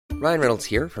Ryan Reynolds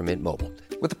here from Mint Mobile.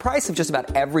 With the price of just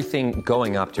about everything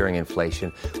going up during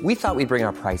inflation, we thought we'd bring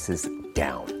our prices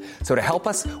down. So to help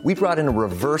us, we brought in a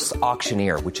reverse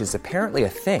auctioneer, which is apparently a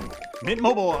thing. Mint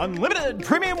Mobile Unlimited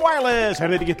Premium Wireless. How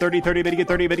to get 30, 30, bit to get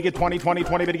 30, bit to get 20, 20,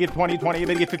 20, bit to get 20, 20,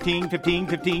 bit to get 15, 15,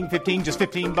 15, 15, just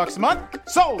 $15 a month?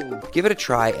 Sold! Give it a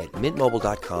try at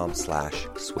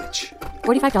mintmobile.com/switch.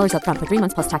 $45 up front for 3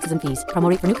 months plus taxes and fees. Promo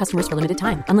rate for new customers for limited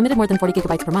time. Unlimited more than 40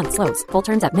 gigabytes per month. Slows full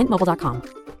terms at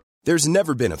mintmobile.com. There's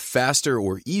never been a faster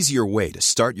or easier way to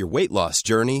start your weight loss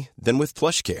journey than with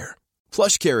PlushCare.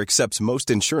 PlushCare accepts most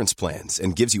insurance plans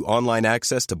and gives you online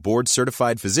access to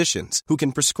board-certified physicians who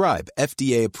can prescribe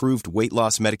FDA-approved weight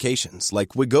loss medications like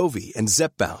Wegovy and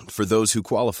Zepbound for those who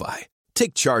qualify.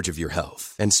 Take charge of your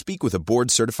health and speak with a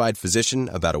board-certified physician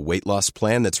about a weight loss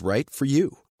plan that's right for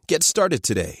you. Get started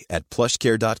today at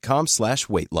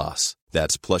plushcare.com/weight loss.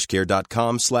 That's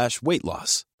plushcare.com/weight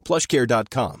loss.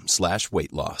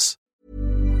 plushcare.com/weight loss.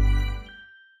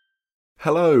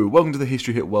 Hello, welcome to the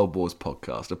History Hit World Wars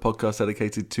podcast, a podcast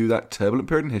dedicated to that turbulent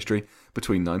period in history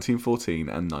between 1914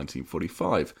 and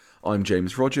 1945. I'm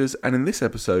James Rogers, and in this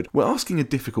episode, we're asking a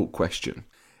difficult question.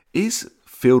 Is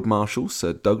Field Marshal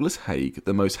Sir Douglas Haig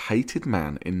the most hated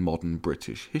man in modern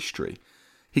British history?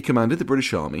 He commanded the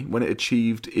British Army when it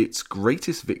achieved its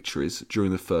greatest victories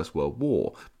during the First World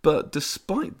War, but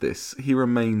despite this, he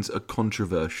remains a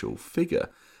controversial figure,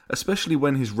 especially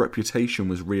when his reputation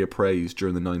was reappraised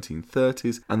during the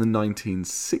 1930s and the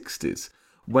 1960s,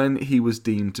 when he was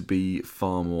deemed to be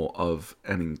far more of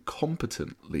an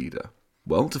incompetent leader.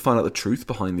 Well, to find out the truth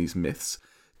behind these myths,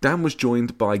 Dan was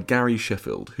joined by Gary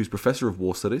Sheffield, who's Professor of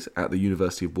War Studies at the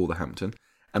University of Wolverhampton,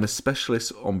 and a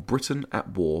specialist on Britain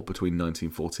at war between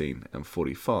 1914 and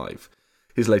 45.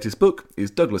 His latest book is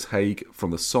Douglas Haig,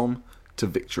 From the Somme to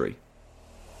Victory.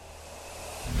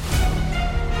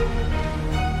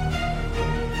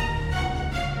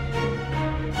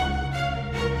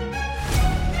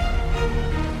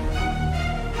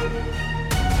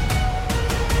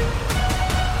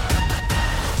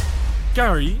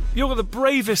 Gary, you're the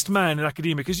bravest man in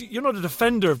academia because you're not a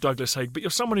defender of Douglas Haig, but you're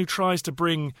someone who tries to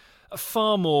bring a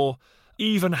far more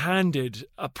even-handed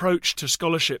approach to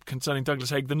scholarship concerning Douglas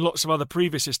Haig than lots of other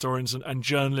previous historians and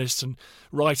journalists and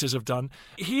writers have done.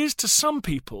 He is, to some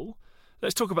people,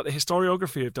 let's talk about the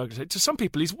historiography of Douglas Haig, to some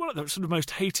people he's one of the sort of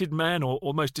most hated men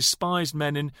or most despised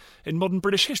men in modern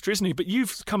British history, isn't he? But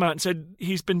you've come out and said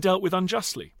he's been dealt with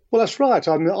unjustly. Well, that's right.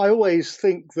 I always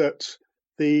think that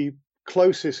the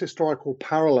closest historical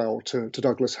parallel to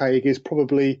Douglas Haig is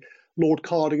probably Lord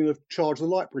Cardigan of Charge of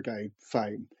the Light Brigade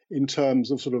fame in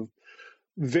terms of sort of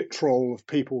vitriol of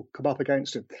people come up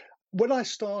against him. When I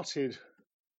started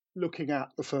looking at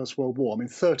the First World War,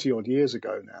 30 odd years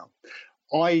ago now,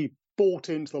 I bought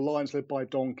into the Lions Led by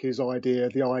Donkeys idea,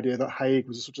 the idea that Haig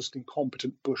was a sort of just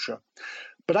incompetent busher.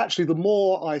 But actually, the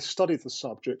more I studied the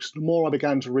subjects, the more I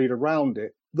began to read around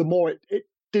it, the more it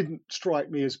didn't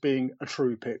strike me as being a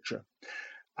true picture.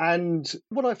 And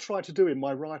what I've tried to do in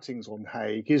my writings on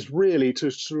Haig is really to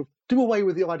sort of do away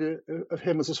with the idea of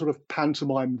him as a sort of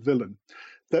pantomime villain,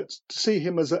 that to see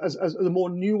him as a more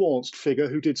nuanced figure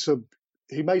he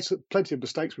made plenty of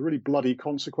mistakes with really bloody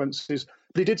consequences,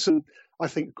 but he did some, I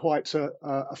think, quite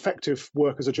effective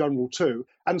work as a general too.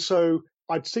 And so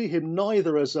I'd see him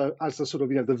neither as the sort of,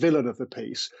 the villain of the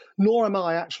piece, nor am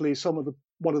I actually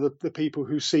one of the people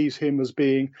who sees him as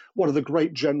being one of the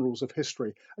great generals of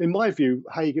history. In my view,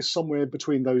 Haig is somewhere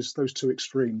between those two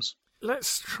extremes.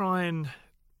 Let's try and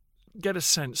get a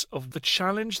sense of the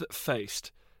challenge that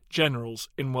faced generals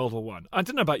in World War I. I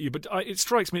don't know about you, but it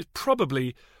strikes me as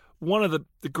probably one of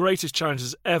the greatest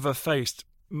challenges ever faced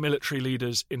military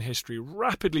leaders in history.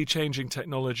 Rapidly changing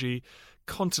technology,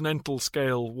 continental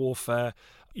scale warfare,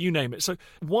 you name it. So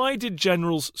why did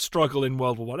generals struggle in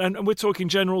World War I? And we're talking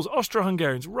generals,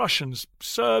 Austro-Hungarians, Russians,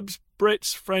 Serbs,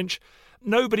 Brits, French.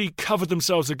 Nobody covered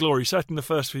themselves with glory, certainly in the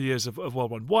first few years of World War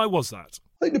I. Why was that?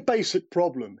 I think the basic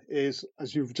problem is,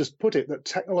 as you've just put it, that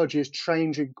technology is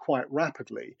changing quite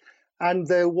rapidly. And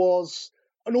there was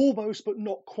an almost but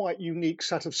not quite unique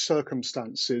set of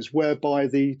circumstances whereby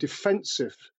the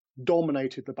defensive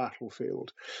dominated the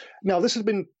battlefield. Now, this has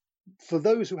been, for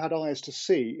those who had eyes to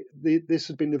see, this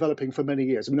had been developing for many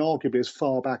years. Arguably as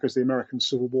far back as the American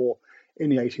Civil War in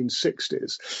the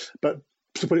 1860s. But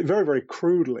to put it very, very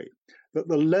crudely, that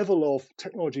the level of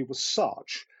technology was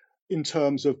such in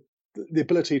terms of the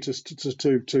ability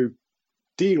to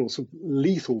deal some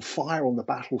lethal fire on the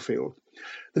battlefield,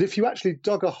 that if you actually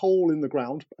dug a hole in the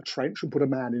ground, a trench, and put a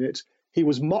man in it, he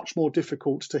was much more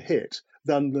difficult to hit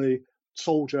than the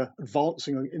soldier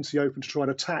advancing into the open to try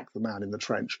and attack the man in the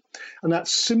trench. And that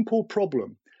simple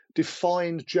problem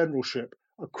defined generalship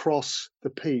across the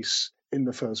peace in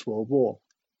the First World War.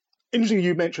 Interesting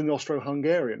you mentioned the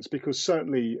Austro-Hungarians, because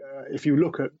certainly if you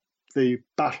look at the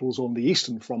battles on the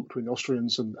Eastern Front between the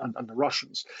Austrians and the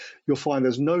Russians, you'll find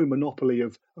there's no monopoly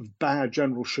of bad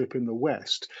generalship in the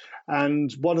West.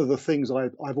 And one of the things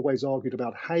I've always argued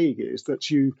about Haig is that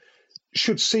you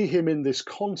should see him in this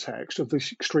context of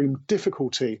this extreme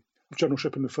difficulty of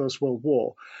generalship in the First World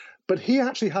War. But he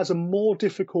actually has a more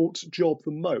difficult job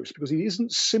than most, because he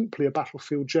isn't simply a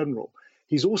battlefield general.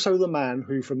 He's also the man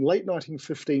who, from late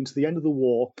 1915 to the end of the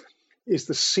war, is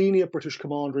the senior British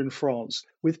commander in France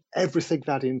with everything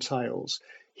that entails.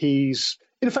 He's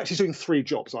doing three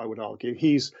jobs, I would argue.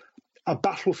 He's a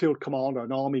battlefield commander,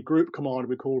 an army group commander,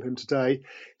 we call him today.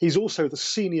 He's also the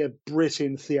senior Brit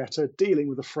in theatre, dealing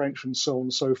with the French and so on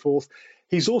and so forth.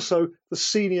 He's also the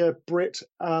senior Brit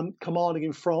commanding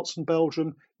in France and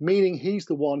Belgium, meaning he's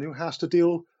the one who has to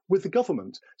deal with the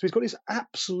government. So he's got this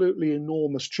absolutely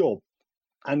enormous job.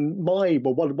 And one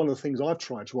of the things I've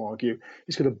tried to argue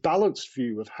is get a balanced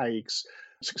view of Haig's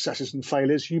successes and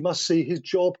failures. You must see his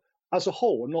job as a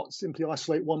whole and not simply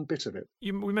isolate one bit of it.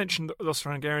 We mentioned the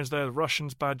Austro-Hungarians there, the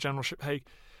Russians, bad generalship, Haig.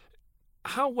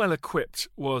 How well equipped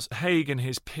was Haig and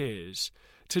his peers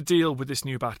to deal with this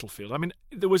new battlefield? I mean,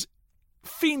 there was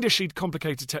fiendishly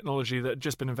complicated technology that had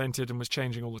just been invented and was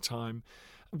changing all the time.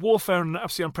 Warfare on an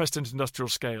absolutely unprecedented industrial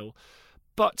scale.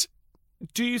 But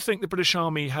do you think the British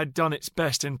Army had done its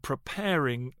best in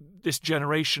preparing this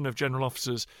generation of general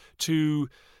officers to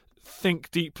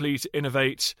think deeply, to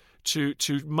innovate, to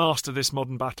master this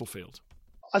modern battlefield?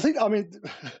 I think,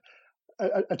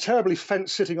 a terribly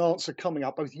fence-sitting answer coming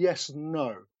up, both yes and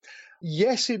no.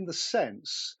 Yes, in the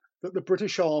sense that the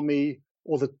British Army,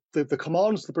 or the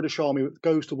commanders of the British Army that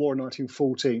goes to war in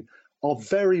 1914, are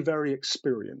very, very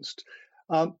experienced.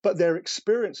 But their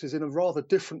experience is in a rather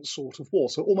different sort of war.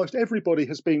 So almost everybody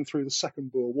has been through the Second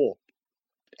World War.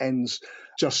 It ends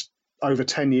just over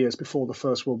 10 years before the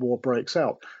First World War breaks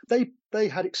out. They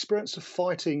had experience of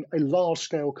fighting a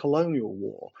large-scale colonial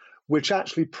war, which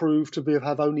actually proved to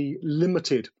have only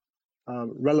limited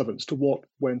relevance to what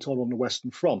went on the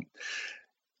Western Front.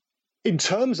 In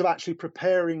terms of actually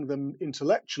preparing them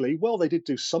intellectually, well, they did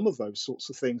do some of those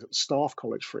sorts of things at Staff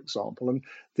College, for example, and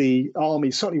the army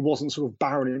certainly wasn't sort of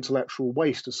barren intellectual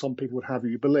waste, as some people would have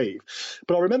you believe.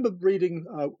 But I remember reading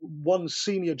one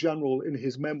senior general in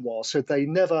his memoir said they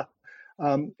never,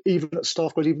 even at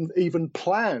Staff College, even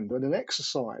planned an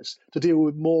exercise to deal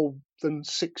with more than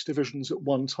 6 divisions at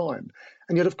one time.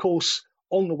 And yet, of course,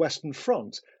 on the Western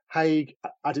Front, Haig,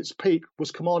 at its peak, was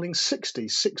commanding 60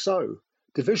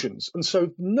 divisions. And so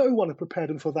no one had prepared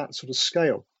them for that sort of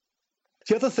scale.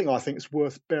 The other thing I think is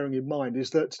worth bearing in mind is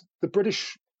that the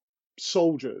British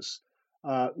soldiers,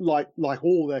 like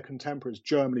all their contemporaries,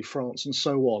 Germany, France, and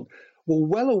so on, were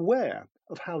well aware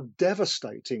of how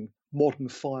devastating modern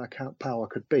firepower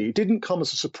could be. It didn't come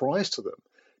as a surprise to them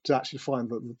to actually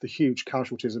find the huge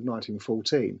casualties of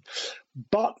 1914.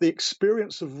 But the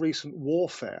experience of recent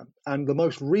warfare, and the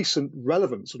most recent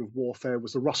relevant sort of warfare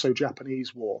was the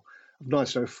Russo-Japanese War of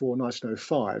 1904,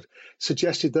 1905,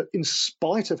 suggested that in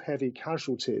spite of heavy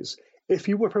casualties, if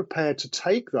you were prepared to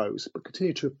take those but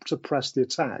continue to press the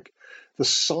attack, the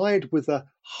side with a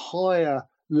higher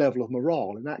level of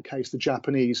morale, in that case the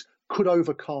Japanese, could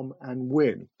overcome and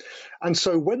win. And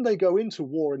so when they go into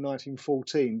war in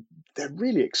 1914, they're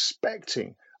really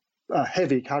expecting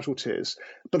heavy casualties,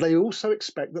 but they also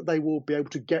expect that they will be able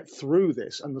to get through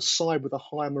this and the side with a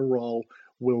higher morale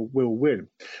will win.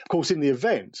 Of course, in the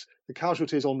event, the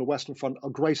casualties on the Western Front are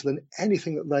greater than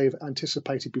anything that they've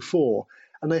anticipated before,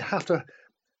 and they have to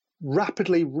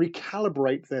rapidly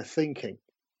recalibrate their thinking.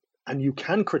 And you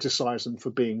can criticize them for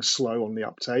being slow on the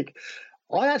uptake.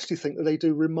 I actually think that they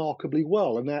do remarkably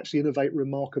well, and they actually innovate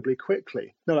remarkably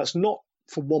quickly. Now, that's not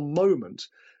for one moment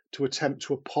to attempt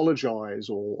to apologize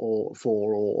or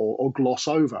gloss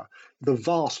over the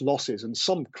vast losses, and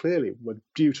some clearly were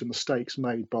due to mistakes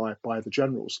made by the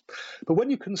generals. But when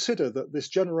you consider that this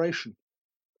generation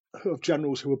of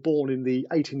generals who were born in the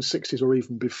 1860s or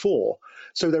even before,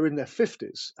 so they're in their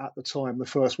 50s at the time the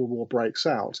First World War breaks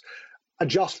out,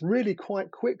 adjust really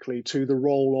quite quickly to the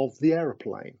role of the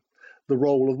aeroplane, the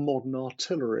role of modern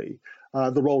artillery,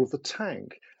 the role of the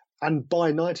tank. And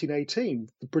by 1918,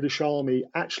 the British Army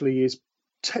actually is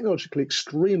technologically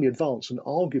extremely advanced and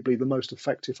arguably the most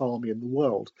effective army in the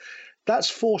world. That's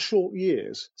 4 short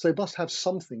years, so they must have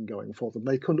something going for them.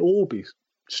 They couldn't all be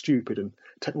stupid and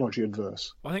technology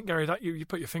adverse. Well, I think, Gary, that you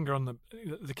put your finger on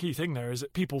the key thing there, is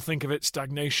that people think of it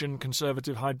stagnation,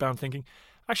 conservative, hidebound thinking.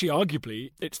 Actually,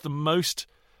 arguably, it's the most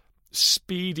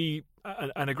speedy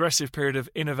and aggressive period of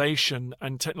innovation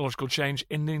and technological change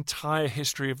in the entire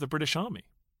history of the British Army.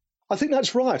 I think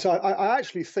that's right. I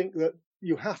actually think that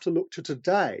you have to look to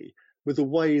today with the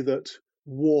way that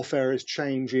warfare is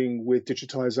changing with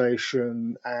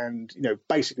digitization and,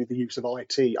 basically the use of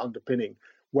IT underpinning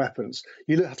weapons.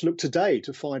 You have to look today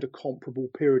to find a comparable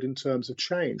period in terms of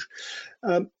change.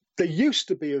 There used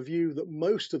to be a view that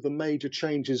most of the major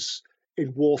changes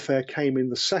in warfare came in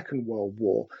the Second World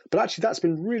War, but actually that's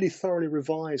been really thoroughly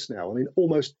revised now. I mean,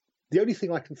 almost the only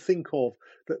thing I can think of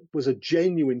that was a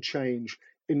genuine change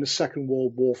in the Second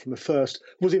World War from the first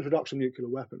was the introduction of nuclear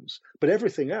weapons, but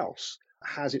everything else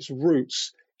has its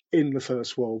roots in the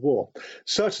First World War.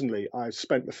 Certainly, I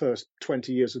spent the first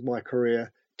 20 years of my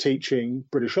career teaching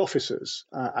British officers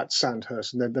at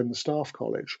Sandhurst and then the Staff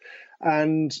College.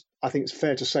 And I think it's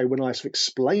fair to say when I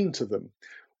explained to them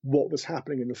what was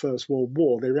happening in the First World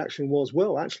War, their reaction was,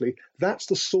 well, actually, that's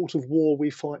the sort of war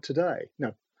we fight today.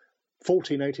 Now,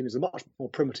 1418 is a much more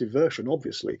primitive version,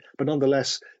 obviously, but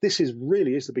nonetheless, this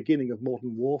really is the beginning of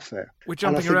modern warfare. We're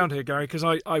jumping around here, Gary, because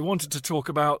I wanted to talk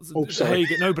about the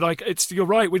Hague. No, but you're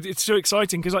right. It's so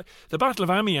exciting because the Battle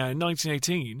of Amiens in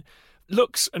 1918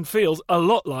 looks and feels a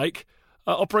lot like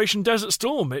Operation Desert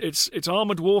Storm. It's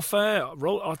armoured warfare,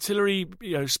 artillery,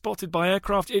 spotted by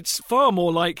aircraft. It's far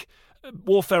more like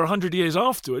warfare 100 years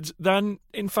afterwards than,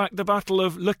 in fact, the Battle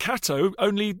of Le Cateau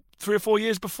only 3 or 4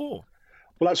 years before.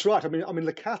 Well, that's right. I mean,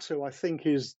 Le Cateau, I think,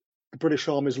 is the British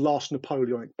Army's last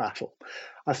Napoleonic battle.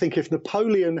 I think if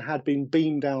Napoleon had been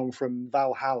beamed down from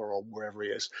Valhalla or wherever he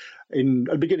is at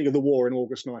the beginning of the war in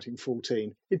August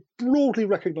 1914, it broadly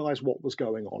recognised what was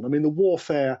going on. I mean, the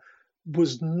warfare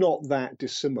was not that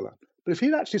dissimilar. But if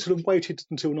he'd actually sort of waited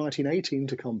until 1918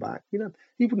 to come back, he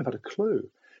wouldn't have had a clue.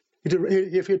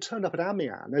 If he had turned up at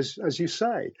Amiens, as you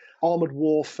say, armoured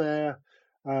warfare,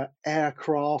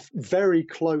 aircraft, very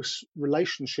close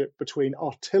relationship between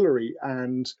artillery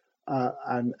and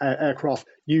aircraft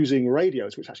using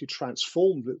radios, which actually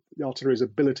transformed the artillery's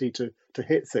ability to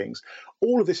hit things.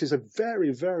 All of this is a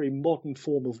very, very modern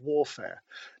form of warfare.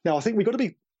 Now, I think we've got to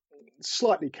be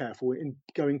slightly careful in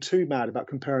going too mad about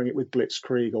comparing it with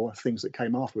Blitzkrieg or things that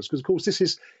came afterwards, because, of course, this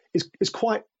is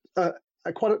quite a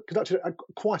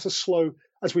slow,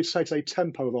 as we'd say today,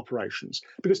 tempo of operations,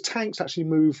 because tanks actually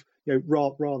move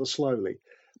rather slowly.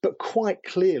 But quite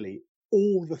clearly,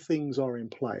 all the things are in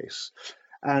place.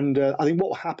 And I think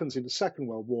what happens in the Second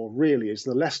World War really is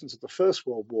the lessons of the First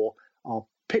World War are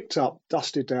picked up,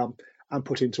 dusted down, and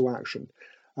put into action.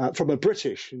 From a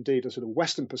British, indeed, a sort of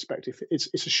Western perspective, it's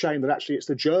a shame that actually it's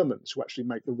the Germans who actually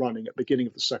make the running at the beginning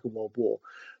of the Second World War,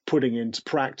 putting into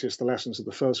practice the lessons of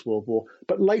the First World War.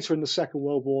 But later in the Second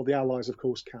World War, the Allies, of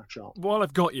course, catch up. While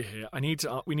I've got you here, I need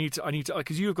to,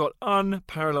 because you've got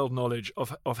unparalleled knowledge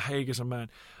of Haig as a man.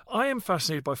 I am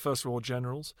fascinated by First World War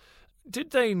generals.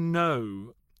 Did they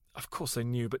know? Of course they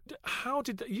knew, but how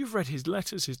did you've read his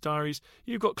letters, his diaries,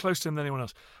 you've got closer to him than anyone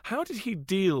else. How did he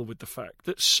deal with the fact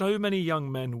that so many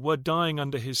young men were dying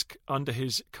under his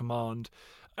command,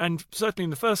 and certainly in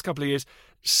the first couple of years,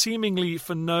 seemingly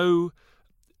for no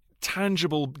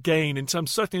tangible gain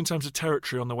certainly in terms of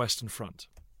territory on the Western Front?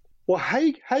 Well,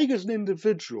 Haig as an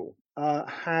individual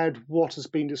had what has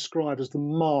been described as the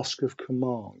mask of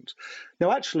command.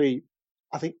 Now, actually,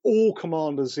 I think all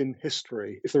commanders in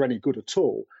history, if they're any good at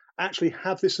all, actually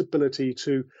have this ability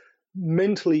to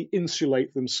mentally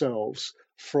insulate themselves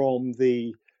from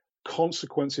the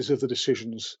consequences of the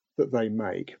decisions that they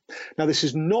make. Now, this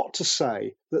is not to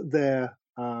say that they're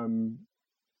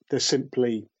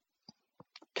simply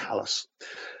callous.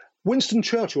 Winston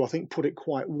Churchill, I think, put it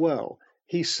quite well.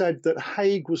 He said that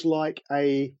Haig was like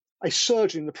a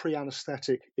surgeon in the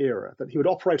pre-anaesthetic era, that he would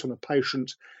operate on a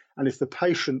patient, and if the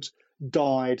patient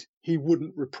died, he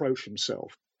wouldn't reproach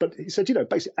himself. But he said,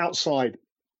 basically outside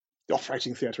the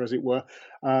operating theatre, as it were,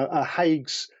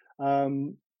 Haig's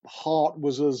heart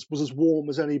was as warm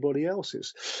as anybody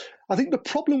else's. I think the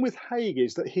problem with Haig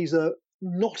is that he's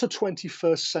not a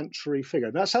 21st century figure.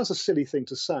 That sounds a silly thing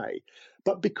to say,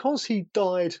 but because he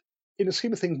died in a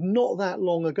scheme of things not that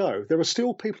long ago, there are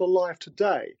still people alive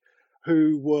today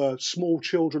who were small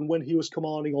children when he was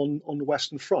commanding on the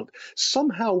Western Front.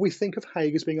 Somehow we think of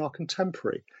Haig as being our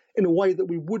contemporary in a way that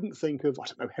we wouldn't think of,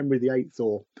 Henry VIII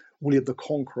or William the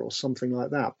Conqueror or something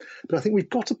like that. But I think we've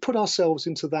got to put ourselves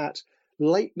into that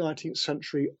late 19th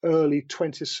century, early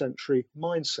 20th century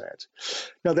mindset.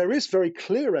 Now, there is very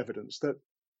clear evidence that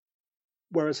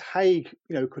whereas Haig,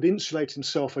 could insulate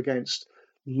himself against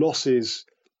losses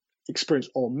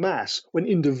experienced en masse, when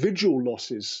individual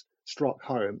losses struck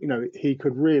home, he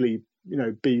could really,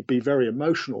 be very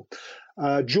emotional.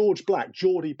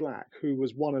 Geordie Black, who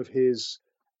was one of his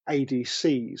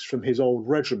ADCs from his old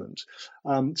regiment,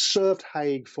 served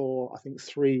Haig for, I think,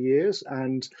 3 years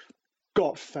and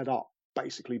got fed up,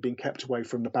 basically being kept away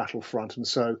from the battlefront. And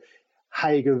so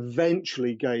Haig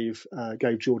eventually gave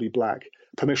Geordie Black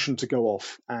permission to go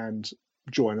off and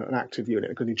join an active unit,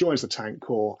 because he joins the Tank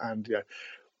Corps, and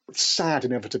with sad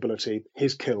inevitability,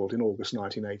 he's killed in August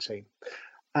 1918.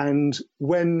 And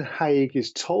when Haig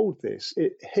is told this,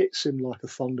 it hits him like a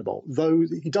thunderbolt. Though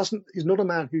he's not a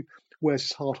man who wears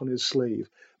his heart on his sleeve,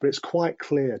 but it's quite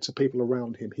clear to people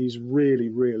around him he's really,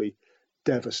 really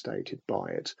devastated by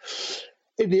it.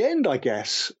 In the end, I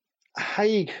guess,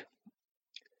 Haig,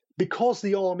 because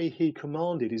the army he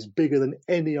commanded is bigger than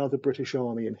any other British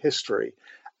army in history,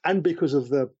 and because of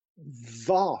the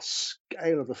vast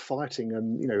scale of the fighting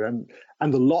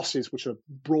and the losses which are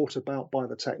brought about by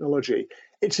the technology,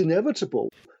 it's inevitable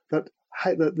that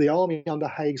the army under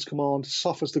Haig's command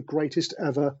suffers the greatest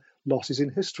ever losses in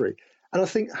history. And I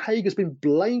think Haig has been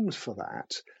blamed for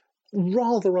that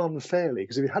rather unfairly,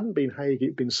 because if it hadn't been Haig,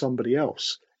 it'd been somebody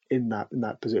else in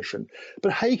that position.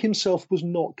 But Haig himself was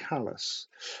not callous.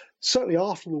 Certainly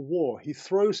after the war, he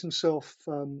throws himself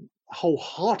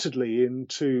wholeheartedly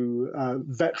into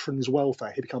veterans'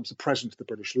 welfare. He becomes the president of the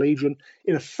British Legion.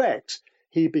 In effect,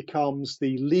 he becomes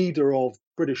the leader of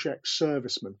British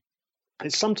ex-servicemen.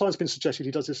 It's sometimes been suggested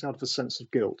he does this out of a sense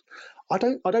of guilt. I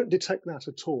don't detect that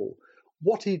at all.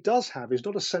 What he does have is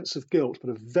not a sense of guilt, but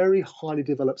a very highly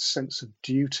developed sense of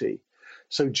duty.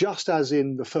 So just as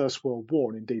in the First World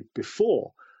War, and indeed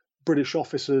before, British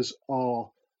officers are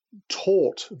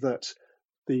taught that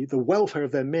the welfare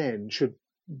of their men should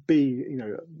be,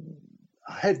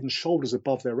 head and shoulders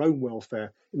above their own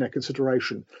welfare in their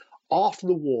consideration. After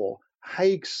the war,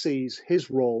 Haig sees his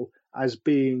role as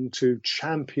being to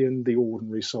champion the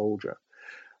ordinary soldier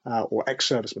or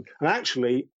ex-serviceman. And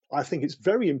actually, I think it's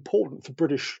very important for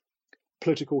British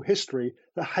political history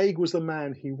that Haig was the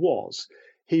man he was.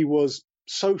 He was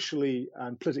socially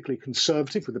and politically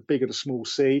conservative with a big and a small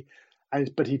c,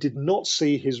 but he did not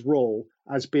see his role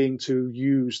as being to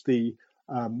use the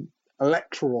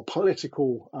electoral or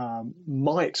political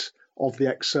might of the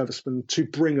ex-serviceman to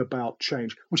bring about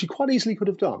change, which he quite easily could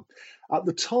have done. At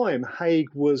the time, Haig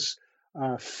was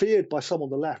feared by some on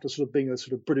the left as sort of being a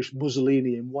sort of British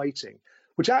Mussolini in waiting,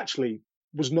 which actually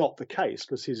was not the case,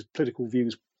 because his political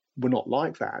views were not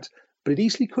like that. But it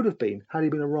easily could have been, had he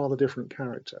been a rather different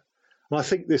character. And I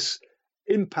think this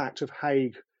impact of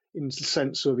Haig, in the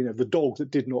sense of the dog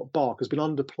that did not bark, has been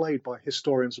underplayed by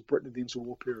historians of Britain in the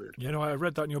interwar period. I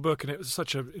read that in your book, and it was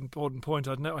such an important point.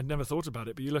 I'd never thought about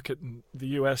it, but you look at the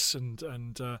US and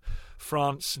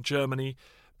France and Germany,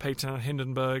 Pétain,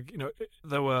 Hindenburg.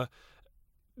 There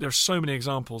are so many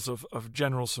examples of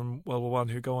generals from World War I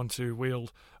who go on to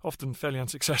wield often fairly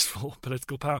unsuccessful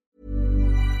political power.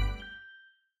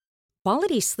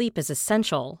 Quality sleep is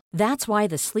essential. That's why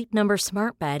the Sleep Number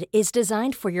Smart Bed is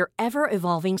designed for your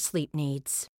ever-evolving sleep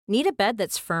needs. Need a bed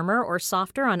that's firmer or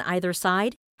softer on either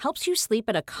side? Helps you sleep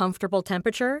at a comfortable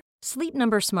temperature? Sleep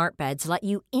Number Smart Beds let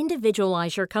you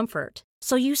individualize your comfort,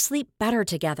 so you sleep better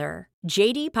together.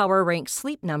 J.D. Power ranks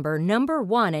Sleep Number number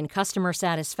 1 in customer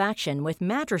satisfaction with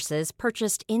mattresses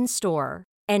purchased in-store.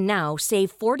 And now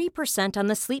save 40% on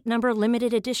the Sleep Number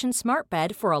Limited Edition Smart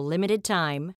Bed for a limited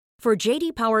time. For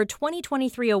J.D. Power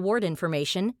 2023 award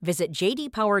information, visit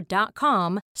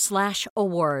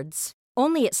jdpower.com/awards.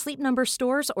 Only at Sleep Number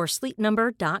stores or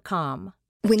sleepnumber.com.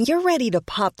 When you're ready to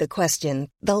pop the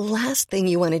question, the last thing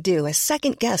you want to do is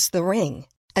second-guess the ring.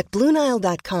 At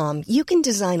BlueNile.com, you can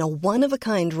design a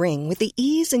one-of-a-kind ring with the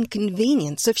ease and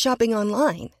convenience of shopping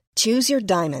online. Choose your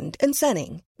diamond and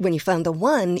setting. When you find the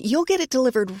one, you'll get it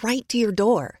delivered right to your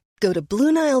door. Go to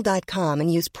BlueNile.com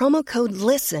and use promo code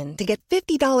LISTEN to get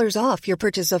 $50 off your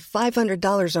purchase of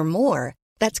 $500 or more.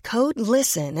 That's code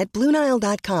LISTEN at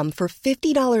BlueNile.com for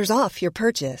 $50 off your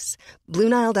purchase.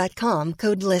 BlueNile.com,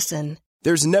 code LISTEN.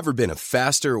 There's never been a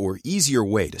faster or easier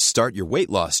way to start your weight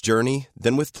loss journey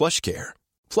than with PlushCare.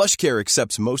 PlushCare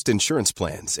accepts most insurance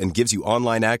plans and gives you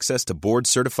online access to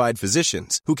board-certified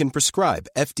physicians who can prescribe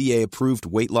FDA-approved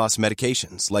weight loss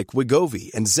medications like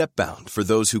Wegovy and Zepbound for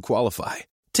those who qualify.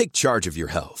 Take charge of your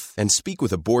health and speak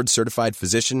with a board-certified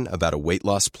physician about a weight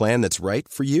loss plan that's right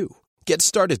for you. Get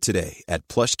started today at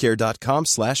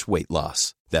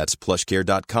plushcare.com/weight-loss. That's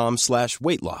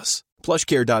plushcare.com/weight-loss.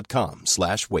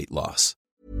 plushcare.com/weight-loss.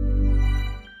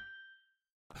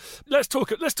 Let's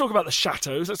talk about the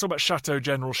chateaus. Let's talk about chateau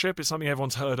generalship. It's something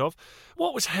everyone's heard of.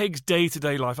 What was Haig's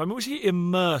day-to-day life? I mean, was he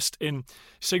immersed in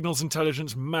signals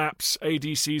intelligence, maps,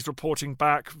 ADCs reporting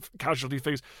back, casualty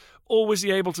figures, or was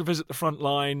he able to visit the front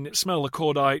line, smell the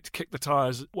cordite, kick the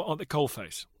tyres on the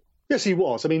coalface? Yes, he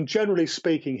was. I mean, generally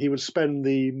speaking, he would spend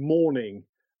the morning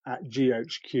at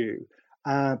GHQ,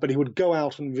 but he would go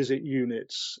out and visit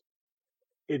units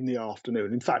in the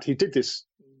afternoon. In fact, he did this,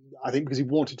 I think, because he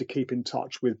wanted to keep in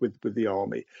touch with the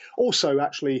army. Also,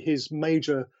 actually, his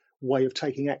major way of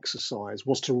taking exercise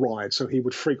was to ride. So he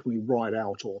would frequently ride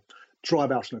out or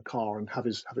drive out in a car and have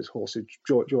his horses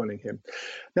joining him.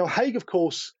 Now, Haig, of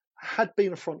course, had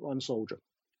been a frontline soldier.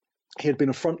 He had been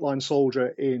a frontline soldier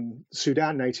in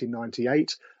Sudan in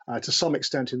 1898, to some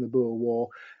extent in the Boer War,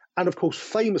 and of course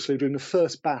famously during the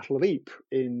First Battle of Ypres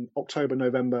in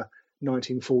October-November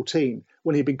 1914,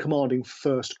 when he'd been commanding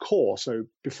First Corps, so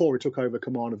before he took over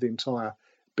command of the entire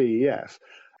BEF.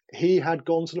 He had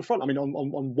gone to the front. I mean,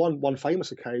 on one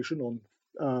famous occasion,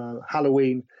 on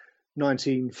Halloween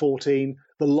 1914,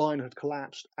 the line had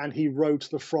collapsed and he rode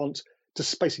to the front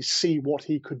to basically see what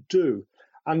he could do.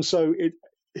 And so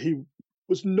he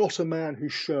was not a man who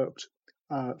shirked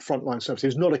frontline service. He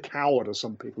was not a coward, as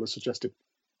some people have suggested.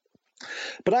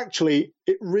 But actually,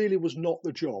 it really was not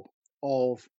the job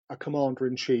of a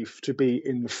commander-in-chief to be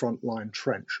in the frontline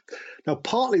trench. Now,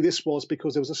 partly this was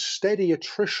because there was a steady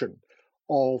attrition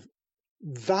of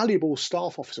valuable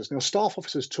staff officers. Now, staff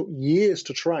officers took years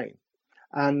to train,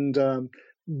 and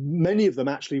many of them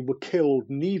actually were killed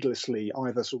needlessly,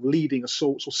 either sort of leading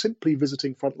assaults or simply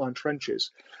visiting frontline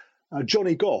trenches.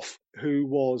 Johnny Gough, who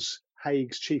was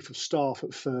Haig's chief of staff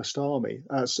at First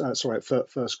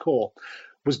Corps,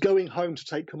 was going home to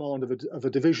take command of a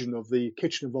division of the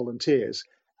Kitchener Volunteers,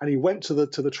 and he went to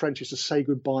the trenches to say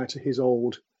goodbye to his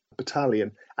old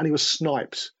battalion, and he was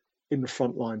sniped in the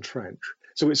frontline trench.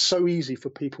 So it's so easy for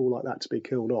people like that to be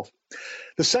killed off.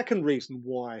 The second reason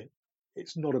why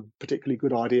it's not a particularly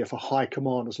good idea for high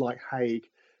commanders like Haig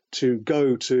to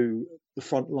go to the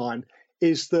front line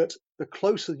is that the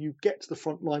closer you get to the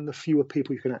front line, the fewer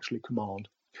people you can actually command.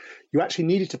 You actually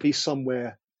needed to be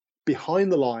somewhere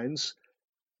behind the lines,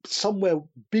 somewhere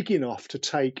big enough to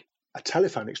take a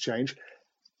telephone exchange.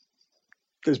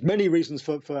 There's many reasons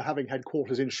for having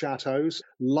headquarters in chateaus.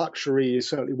 Luxury is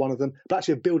certainly one of them, but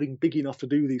actually a building big enough to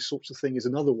do these sorts of things is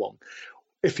another one.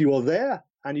 If you are there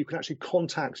and you can actually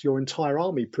contact your entire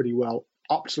army pretty well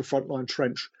up to the frontline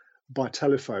trench by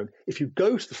telephone, if you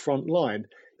go to the front line,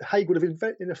 Haig would have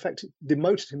in effect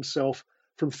demoted himself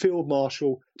from field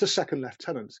marshal to second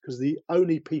lieutenant, because the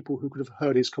only people who could have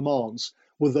heard his commands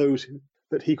were those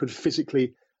that he could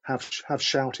physically have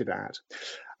shouted at.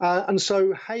 And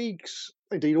so Haig's,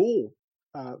 indeed all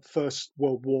First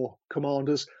World War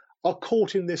commanders, are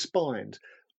caught in this bind.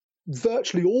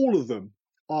 Virtually all of them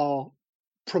are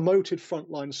promoted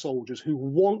frontline soldiers who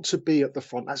want to be at the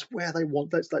front. That's where they want,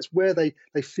 that's where they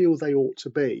feel they ought to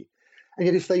be. And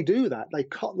yet if they do that, they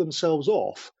cut themselves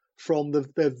off from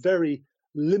their very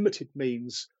limited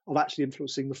means of actually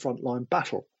influencing the frontline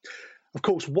battle. Of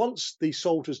course, once the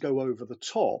soldiers go over the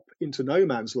top into no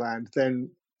man's land, then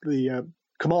the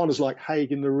commanders like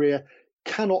Haig in the rear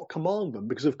cannot command them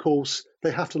because, of course,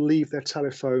 they have to leave their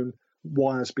telephone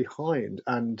wires behind.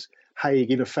 And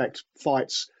Haig, in effect,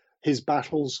 fights his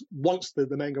battles once the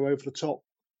men go over the top,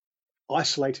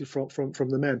 isolated from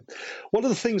the men. One of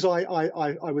the things I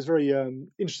was very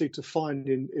interested to find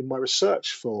in my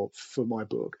research for my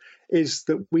book is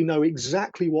that we know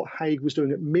exactly what Haig was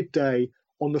doing at midday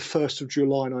on the 1st of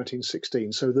July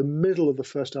 1916, so the middle of the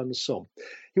First Anne de Somme.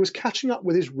 He was catching up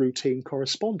with his routine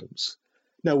correspondence.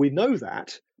 Now, we know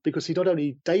that because he not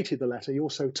only dated the letter, he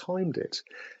also timed it.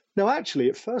 Now, actually,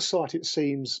 at first sight, it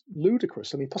seems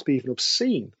ludicrous, I mean, possibly even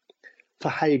obscene, for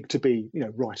Haig to be,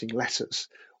 writing letters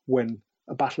when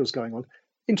a battle is going on.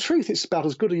 In truth, it's about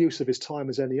as good a use of his time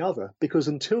as any other, because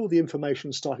until the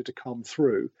information started to come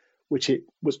through, which it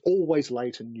was always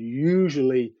late and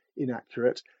usually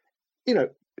inaccurate, he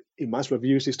might as well have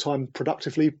used his time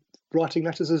productively writing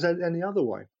letters as any other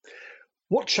way.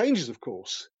 What changes, of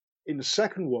course, in the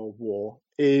Second World War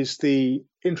is the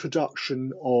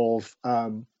introduction of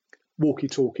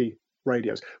walkie-talkie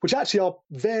radios, which actually are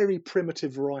very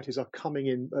primitive varieties, are coming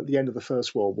in at the end of the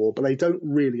First World War, but they don't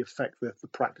really affect the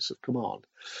practice of command.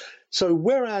 So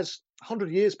whereas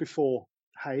 100 years before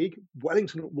Haig,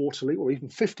 Wellington at Waterloo, or even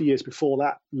 50 years before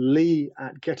that, Lee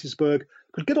at Gettysburg,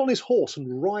 could get on his horse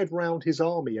and ride round his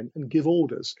army and give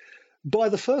orders. By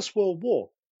the First World War,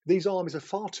 these armies are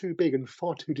far too big and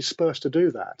far too dispersed to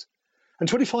do that. And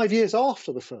 25 years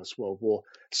after the First World War,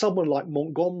 someone like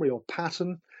Montgomery or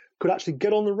Patton could actually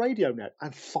get on the radio net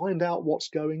and find out what's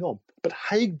going on. But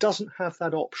Haig doesn't have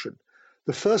that option.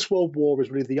 The First World War is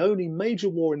really the only major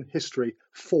war in history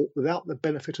fought without the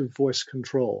benefit of voice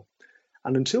control.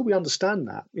 And until we understand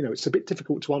that, it's a bit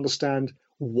difficult to understand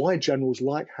why generals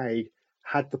like Haig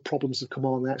had the problems of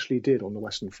command they actually did on the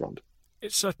Western Front.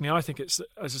 It's certainly, I think it's,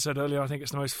 as I said earlier, I think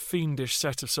it's the most fiendish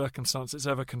set of circumstances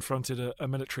ever confronted a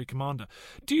military commander.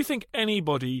 Do you think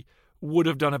anybody would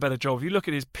have done a better job? If you look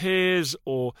at his peers,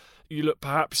 or you look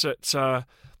perhaps at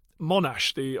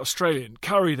Monash, the Australian,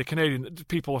 Curry, the Canadian,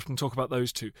 people often talk about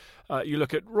those two. You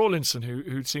look at Rawlinson,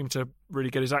 who seemed to really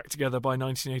get his act together by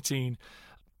 1918,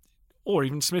 or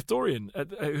even Smith-Dorrien,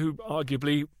 who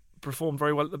arguably performed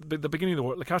very well at the beginning of the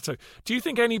war at Lecato. Do you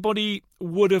think anybody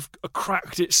would have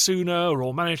cracked it sooner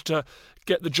or managed to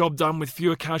get the job done with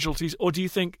fewer casualties? Or do you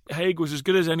think Haig was as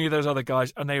good as any of those other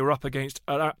guys and they were up against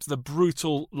the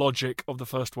brutal logic of the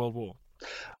First World War?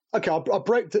 Okay, I'll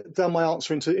break down my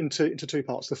answer into two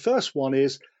parts. The first one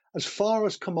is, as far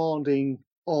as commanding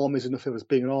armies in the field, as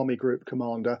being an army group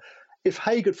commander, if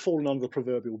Haig had fallen under the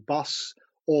proverbial bus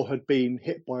or had been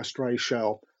hit by a stray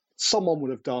shell, someone would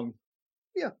have done,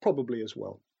 probably as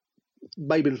well.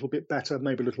 Maybe a little bit better,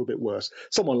 maybe a little bit worse.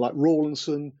 Someone like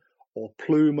Rawlinson or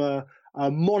Plumer,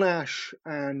 Monash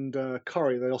and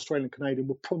Curry, the Australian Canadian,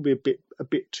 were probably a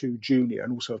bit too junior,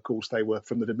 and also, of course, they were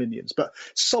from the Dominions. But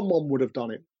someone would have done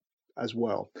it as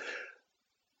well.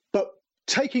 But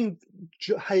taking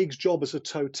Haig's job as a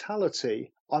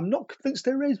totality, I'm not convinced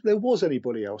there was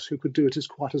anybody else who could do it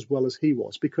quite as well as he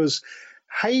was, because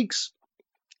Haig's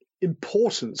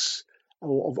importance,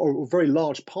 or a very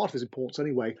large part of his importance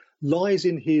anyway, lies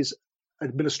in his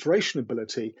administration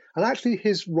ability and actually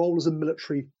his role as a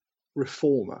military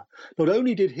reformer. Not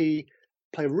only did he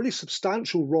play a really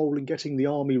substantial role in getting the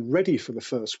army ready for the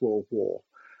First World War,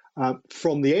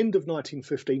 from the end of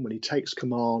 1915, when he takes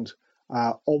command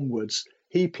onwards,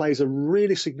 he plays a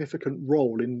really significant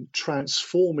role in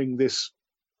transforming this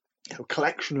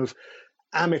collection of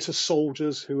amateur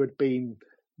soldiers who had been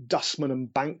dustmen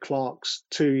and bank clerks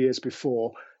 2 years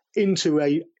before into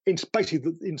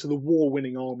the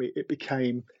war-winning army it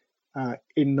became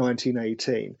in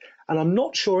 1918. And I'm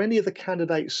not sure any of the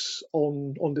candidates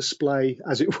on display,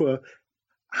 as it were,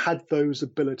 had those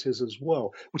abilities as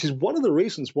well, which is one of the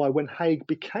reasons why when Haig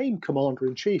became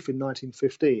Commander-in-Chief in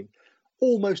 1915,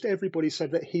 almost everybody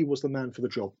said that he was the man for the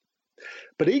job.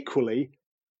 But equally,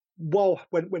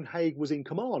 when Haig was in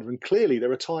command, and clearly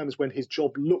there are times when his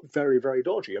job looked very, very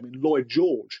dodgy. I mean, Lloyd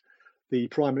George, the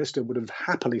Prime Minister, would have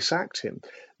happily sacked him.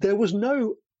 There was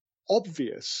no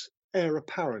obvious heir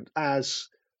apparent, as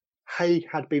Haig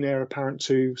had been heir apparent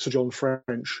to Sir John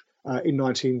French in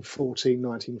 1914,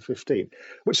 1915,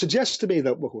 which suggests to me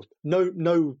that, well, of course,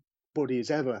 nobody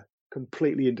is ever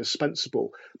completely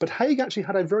indispensable. But Haig actually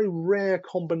had a very rare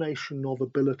combination of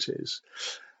abilities.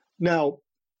 Now,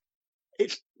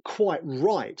 it's quite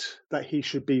right that he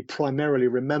should be primarily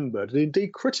remembered and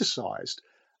indeed criticised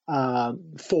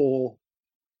for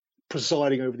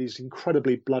presiding over these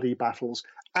incredibly bloody battles,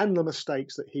 and the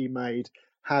mistakes that he made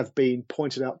have been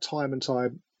pointed out time and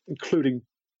time, including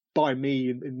by me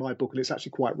in my book, and it's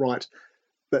actually quite right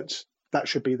that that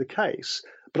should be the case.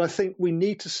 But I think we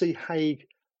need to see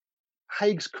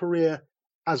Haig's career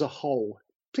as a whole,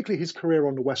 particularly his career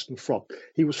on the Western Front.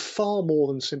 He was far more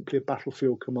than simply a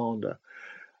battlefield commander.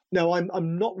 Now,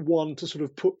 I'm not one to sort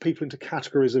of put people into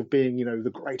categories of being, the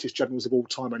greatest generals of all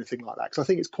time or anything like that, because I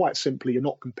think it's quite simply you're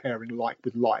not comparing like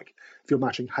with like if you're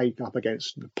matching Haig up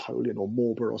against Napoleon or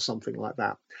Marlborough or something like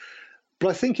that.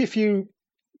 But I think if you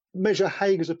measure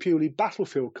Haig as a purely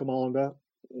battlefield commander,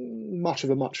 much of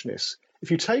a muchness. If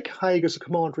you take Haig as a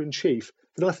commander-in-chief,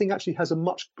 then I think actually has a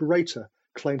much greater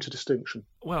claim to distinction.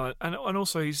 Well, and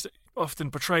also he's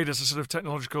often portrayed as a sort of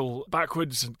technological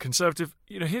backwards and conservative.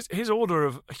 His order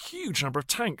of a huge number of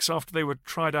tanks after they were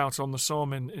tried out on the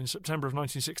Somme in September of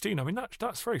 1916. I mean,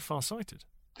 that's very far-sighted.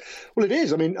 Well, it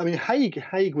is. I mean,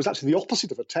 Haig was actually the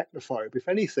opposite of a technophobe. If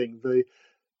anything, the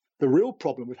real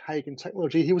problem with Haig and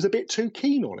technology, he was a bit too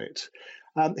keen on it.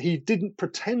 He didn't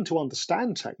pretend to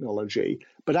understand technology,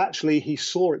 but actually he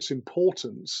saw its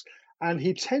importance, and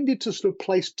he tended to sort of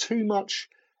place too much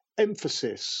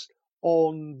emphasis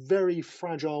on very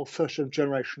fragile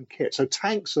first-generation kit. So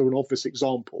tanks are an obvious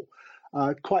example.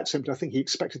 Quite simply, I think he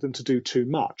expected them to do too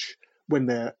much when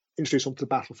they're introduced onto the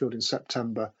battlefield in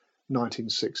September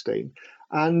 1916.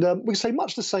 And we can say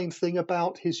much the same thing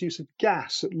about his use of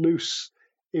gas at Loos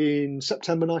in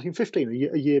September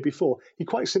 1915, a year before. He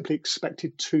quite simply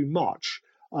expected too much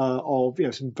of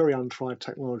some very untried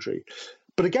technology.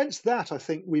 But against that, I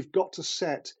think we've got to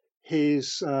set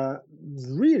his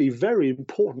really very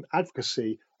important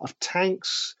advocacy of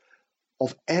tanks,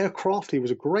 of aircraft. He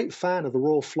was a great fan of the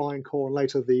Royal Flying Corps and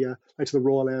later the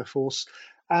Royal Air Force,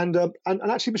 and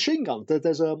actually machine guns.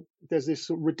 There's this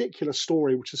ridiculous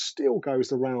story which still goes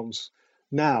the rounds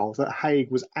now that Haig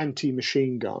was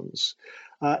anti-machine guns.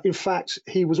 In fact,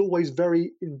 he was always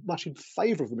very much in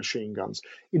favour of the machine guns.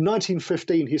 In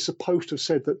 1915, he's supposed to have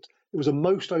said that it was a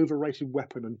most overrated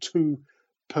weapon and 2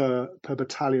 per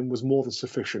battalion was more than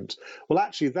sufficient. Well,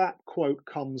 actually, that quote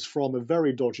comes from a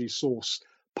very dodgy source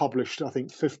published, I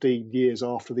think, 15 years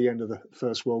after the end of the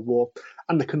First World War.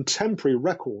 And the contemporary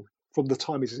record from the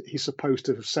time he's supposed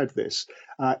to have said this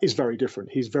is very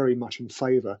different. He's very much in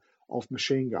favour of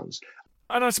machine guns.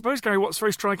 And I suppose, Gary, what's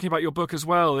very striking about your book as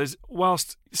well is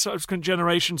whilst subsequent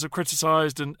generations have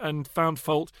criticised and found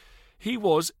fault, he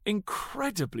was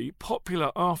incredibly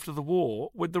popular after the war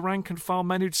with the rank and file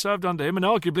men who'd served under him and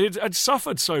arguably had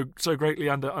suffered so greatly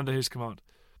under his command.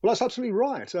 Well, that's absolutely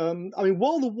right. I mean,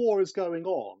 while the war is going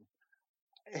on,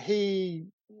 he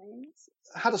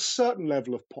had a certain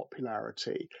level of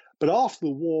popularity. But after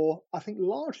the war, I think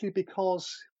largely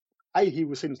because he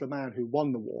was seen as the man who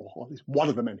won the war, or at least one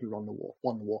of the men who won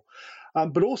the war,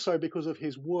 but also because of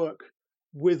his work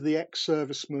with the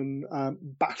ex-servicemen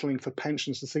battling for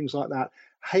pensions and things like that.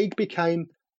 Haig became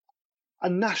a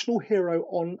national hero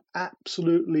on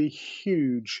absolutely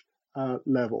huge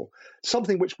level,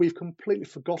 something which we've completely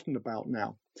forgotten about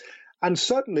now. And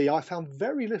certainly I found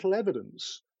very little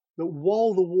evidence that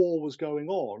while the war was going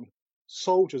on,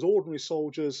 soldiers, ordinary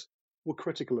soldiers, were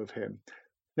critical of him.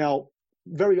 Now,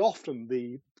 very often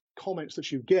the comments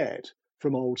that you get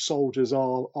from old soldiers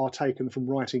are taken from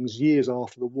writings years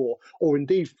after the war, or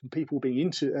indeed from people being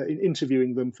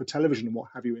interviewing them for television and what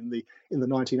have you in the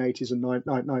 1980s and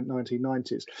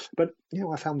 1990s. But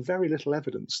I found very little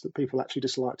evidence that people actually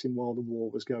disliked him while the war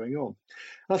was going on.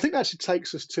 And I think that actually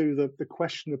takes us to the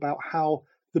question about how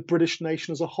the British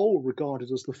nation as a whole regarded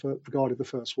the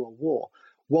First World War.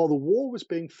 While the war was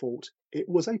being fought, it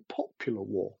was a popular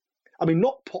war. I mean,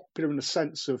 not popular in the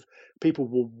sense of people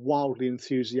were wildly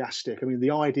enthusiastic. I mean,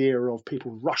 the idea of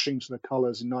people rushing to the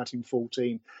colours in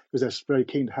 1914 because they're very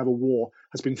keen to have a war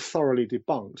has been thoroughly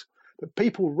debunked. But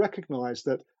people recognised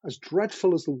that as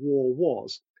dreadful as the war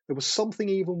was, there was something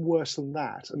even worse than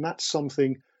that. And that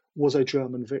something was a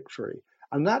German victory.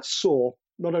 And that saw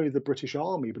not only the British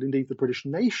Army, but indeed the British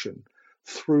nation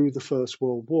through the First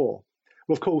World War.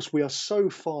 Well, of course, we are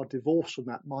so far divorced from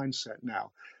that mindset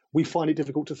now. We find it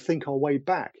difficult to think our way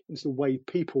back into the way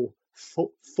people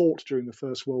thought during the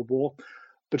First World War.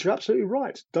 But you're absolutely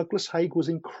right. Douglas Haig was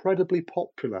incredibly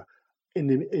popular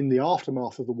in the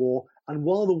aftermath of the war. And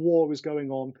while the war was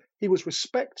going on, he was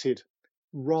respected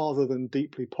rather than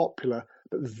deeply popular.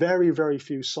 But very, very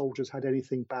few soldiers had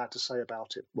anything bad to say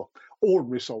about it. Well,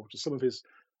 ordinary soldiers, some of his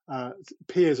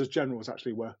peers as generals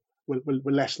actually were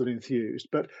less than enthused.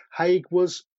 But Haig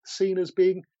was seen as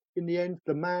being, in the end,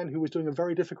 the man who was doing a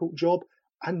very difficult job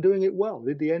and doing it well.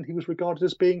 In the end, he was regarded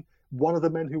as being one of the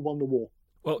men who won the war.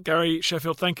 Well, Gary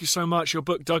Sheffield, thank you so much. Your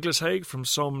book, Douglas Haig, From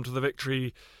Somme to the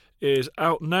Victory, is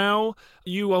out now.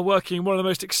 You are working in one of the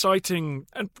most exciting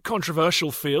and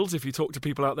controversial fields. If you talk to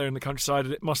people out there in the countryside,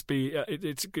 it must be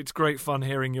it's great fun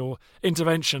hearing your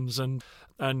interventions and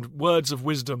words of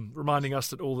wisdom, reminding us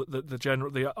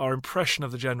that our impression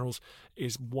of the generals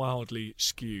is wildly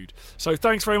skewed. So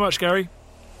thanks very much, Gary.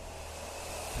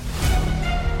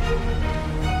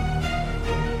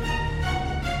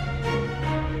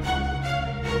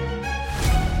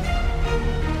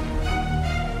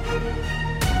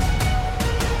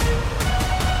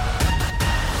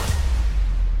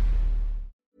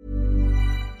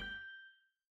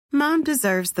 Mom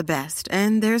deserves the best,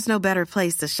 and there's no better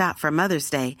place to shop for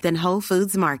Mother's Day than Whole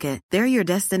Foods Market. They're your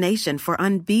destination for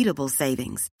unbeatable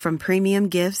savings, from premium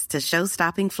gifts to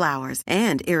show-stopping flowers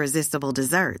and irresistible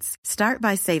desserts. Start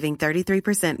by saving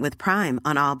 33% with Prime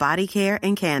on all body care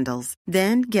and candles.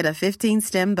 Then get a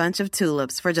 15-stem bunch of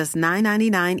tulips for just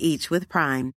 $9.99 each with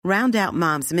Prime. Round out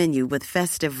Mom's menu with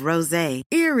festive rosé,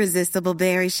 irresistible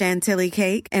berry chantilly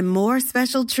cake, and more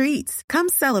special treats. Come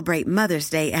celebrate Mother's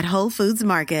Day at Whole Foods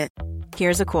Market.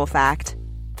 Here's a cool fact.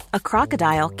 A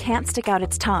crocodile can't stick out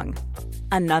its tongue.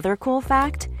 Another cool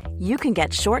fact, you can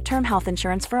get short-term health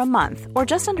insurance for a month or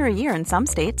just under a year in some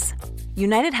states.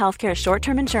 United Healthcare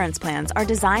short-term insurance plans are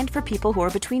designed for people who are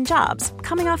between jobs,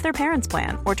 coming off their parents'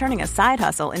 plan, or turning a side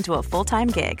hustle into a full-time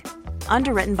gig.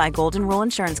 Underwritten by Golden Rule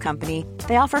Insurance Company,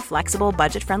 they offer flexible,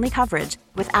 budget-friendly coverage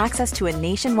with access to a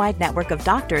nationwide network of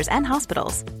doctors and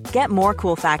hospitals. Get more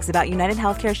cool facts about United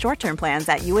Healthcare short-term plans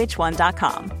at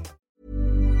uh1.com.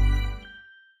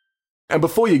 And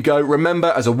before you go, remember,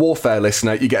 as a Warfare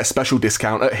listener, you get a special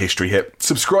discount at History Hit.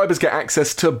 Subscribers get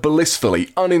access to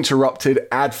blissfully uninterrupted,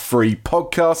 ad-free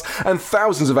podcasts and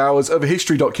thousands of hours of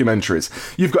history documentaries.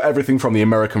 You've got everything from the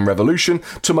American Revolution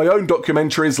to my own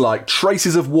documentaries like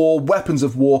Traces of War, Weapons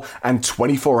of War, and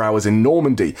 24 Hours in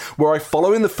Normandy, where I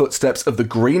follow in the footsteps of the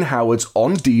Green Howards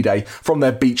on D-Day, from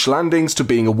their beach landings to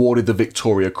being awarded the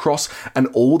Victoria Cross, and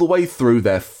all the way through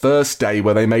their first day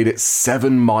where they made it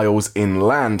 7 miles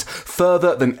inland,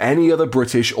 further than any other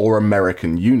British or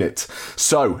American unit.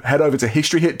 So head over to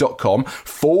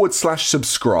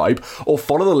historyhit.com/subscribe or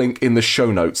follow the link in the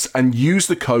show notes and use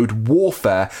the code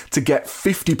WARFARE to get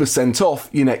 50% off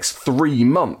your next 3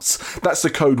 months. That's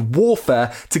the code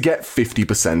WARFARE to get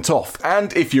 50% off.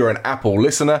 And if you're an Apple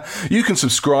listener, you can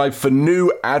subscribe for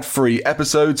new ad-free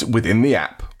episodes within the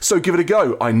app. So give it a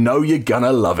go. I know you're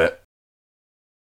gonna love it.